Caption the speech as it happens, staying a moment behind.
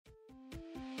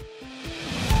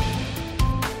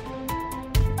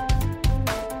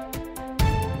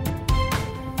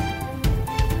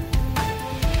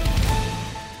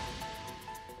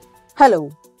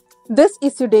Hello, this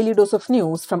is your daily dose of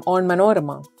news from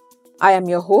Onmanorama. I am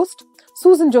your host,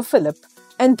 Susan Jo Philip,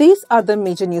 and these are the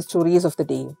major news stories of the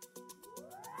day.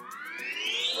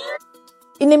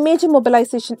 In a major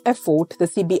mobilization effort, the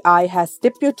CBI has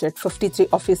deputed 53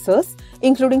 officers,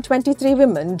 including 23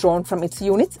 women drawn from its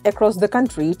units across the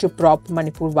country to probe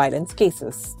Manipur violence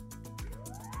cases.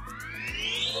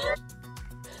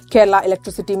 Kerala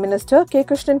Electricity Minister K.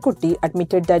 Krishnankutti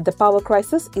admitted that the power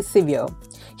crisis is severe.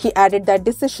 He added that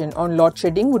decision on load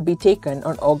shedding would be taken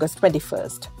on August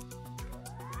 21st.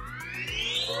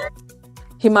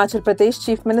 Himachal Pradesh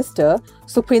Chief Minister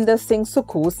Sukhwinder Singh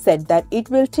Sukhu said that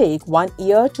it will take 1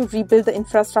 year to rebuild the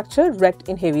infrastructure wrecked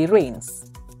in heavy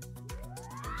rains.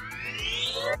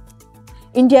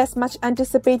 India's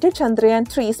much-anticipated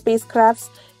Chandrayaan-3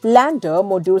 spacecraft's lander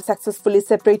module successfully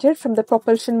separated from the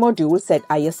propulsion module, said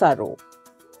ISRO.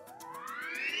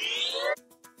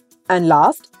 And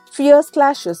last, fierce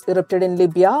clashes erupted in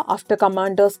Libya after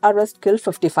commanders' arrest killed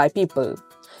 55 people.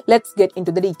 Let's get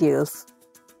into the details.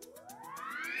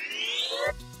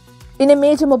 In a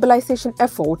major mobilization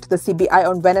effort, the CBI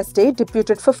on Wednesday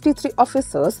deputed 53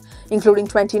 officers, including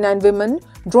 29 women,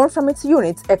 drawn from its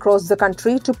units across the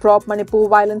country to probe Manipur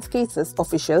violence cases,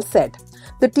 officials said.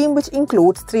 The team, which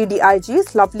includes 3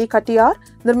 DIGs, Lovely Katiyar,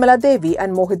 Nirmala Devi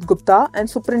and Mohit Gupta, and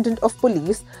Superintendent of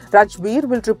Police Rajveer,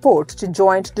 will report to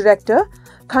Joint Director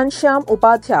Ghanshyam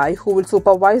Upadhyay, who will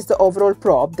supervise the overall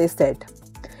probe, they said.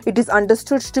 It is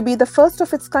understood to be the first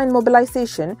of its kind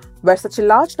mobilization where such a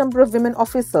large number of women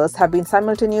officers have been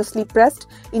simultaneously pressed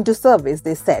into service,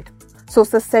 they said.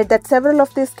 Sources said that several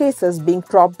of these cases being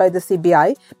probed by the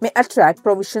CBI may attract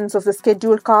provisions of the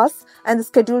Scheduled Castes and the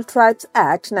Scheduled Tribes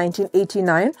Act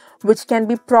 1989, which can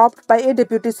be probed by a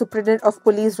Deputy Superintendent of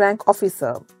Police rank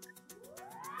officer.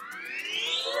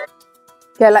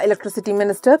 Kerala Electricity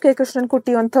Minister K.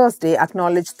 Krishnankutti on Thursday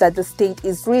acknowledged that the state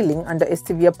is reeling under a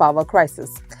severe power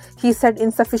crisis. He said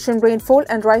insufficient rainfall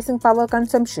and rising power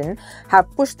consumption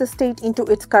have pushed the state into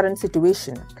its current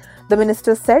situation. The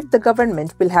minister said the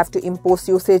government will have to impose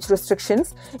usage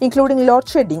restrictions, including load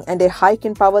shedding and a hike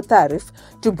in power tariff,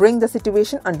 to bring the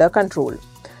situation under control.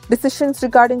 Decisions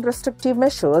regarding restrictive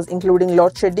measures, including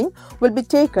load shedding, will be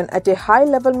taken at a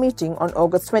high-level meeting on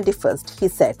August 21st, he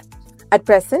said. At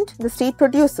present, the state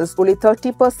produces only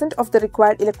 30% of the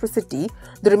required electricity.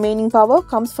 The remaining power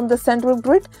comes from the central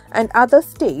grid and other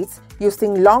states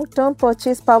using long-term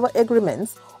purchase power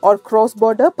agreements or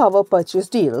cross-border power purchase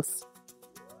deals.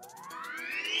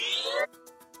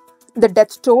 The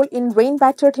death toll in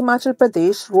rain-battered Himachal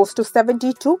Pradesh rose to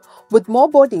 72, with more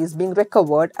bodies being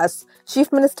recovered as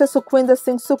Chief Minister Sukhwinder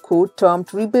Singh Sukhu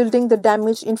termed rebuilding the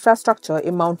damaged infrastructure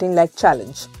a mountain-like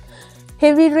challenge.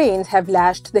 Heavy rains have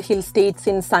lashed the hill state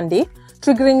since Sunday,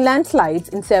 triggering landslides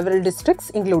in several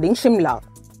districts, including Shimla.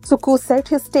 Sukhu said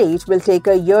his state will take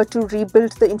a year to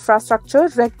rebuild the infrastructure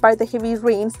wrecked by the heavy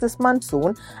rains this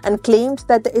monsoon and claimed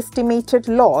that the estimated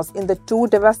loss in the 2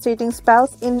 devastating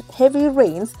spells in heavy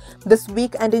rains this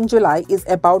week and in July is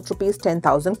about Rs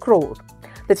 10,000 crore.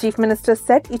 The Chief Minister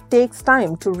said it takes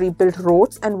time to rebuild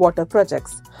roads and water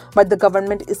projects, but the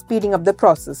government is speeding up the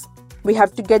process. We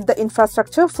have to get the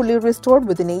infrastructure fully restored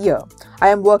within a year. I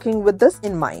am working with this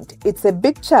in mind. It's a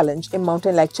big challenge, a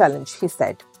mountain-like challenge, he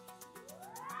said.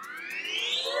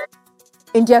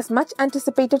 India's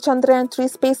much-anticipated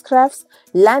Chandrayaan-3 spacecraft's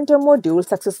lander module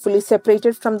successfully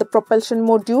separated from the propulsion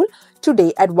module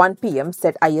today at 1 p.m.,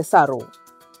 said ISRO.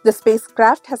 The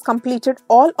spacecraft has completed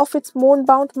all of its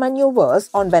moon-bound maneuvers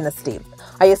on Wednesday.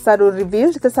 ISRO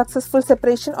revealed the successful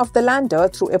separation of the lander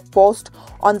through a post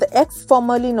on the X,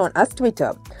 formerly known as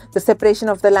Twitter. The separation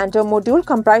of the lander module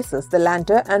comprises the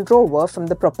lander and rover from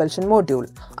the propulsion module.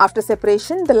 After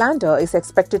separation, the lander is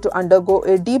expected to undergo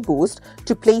a deboost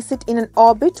to place it in an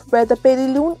orbit where the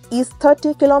perihelion is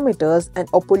 30 kilometers and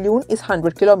apollyon is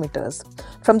 100 kilometers.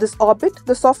 From this orbit,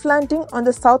 the soft landing on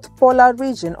the south polar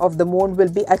region of the moon will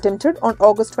be attempted on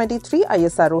August 23,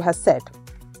 ISRO has said.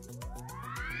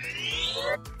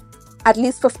 At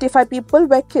least 55 people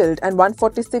were killed and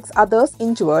 146 others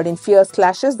injured in fierce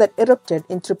clashes that erupted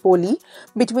in Tripoli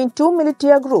between 2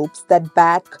 militia groups that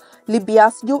back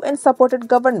Libya's UN-supported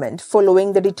government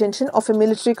following the detention of a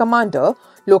military commander,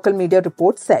 local media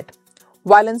reports said.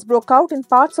 Violence broke out in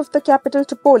parts of the capital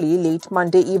Tripoli late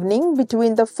Monday evening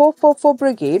between the 444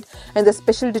 Brigade and the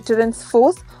Special Deterrence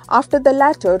Force after the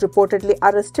latter reportedly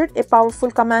arrested a powerful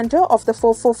commander of the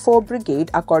 444 Brigade,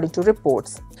 according to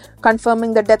reports.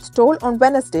 Confirming the death toll on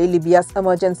Wednesday, Libya's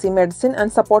Emergency Medicine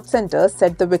and Support Center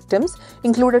said the victims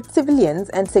included civilians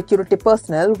and security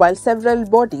personnel, while several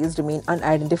bodies remain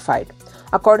unidentified.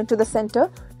 According to the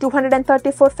center,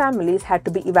 234 families had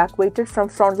to be evacuated from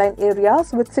frontline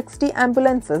areas with 60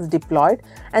 ambulances deployed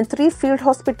and 3 field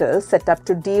hospitals set up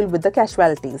to deal with the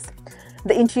casualties.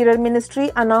 The Interior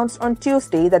Ministry announced on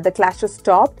Tuesday that the clashes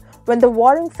stopped when the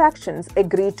warring factions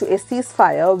agreed to a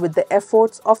ceasefire with the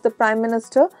efforts of the Prime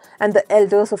Minister and the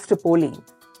elders of Tripoli.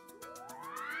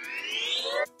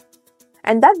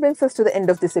 And that brings us to the end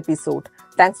of this episode.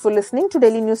 Thanks for listening to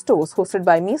Daily News Tours, hosted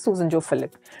by me, Susan Jo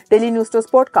Philip. Daily News Tours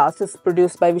podcast is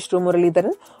produced by Vishnu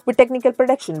Muralidharan with technical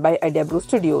production by Idea Brew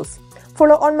Studios.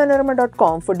 Follow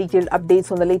onmanorama.com for detailed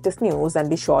updates on the latest news and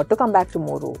be sure to come back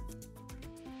tomorrow.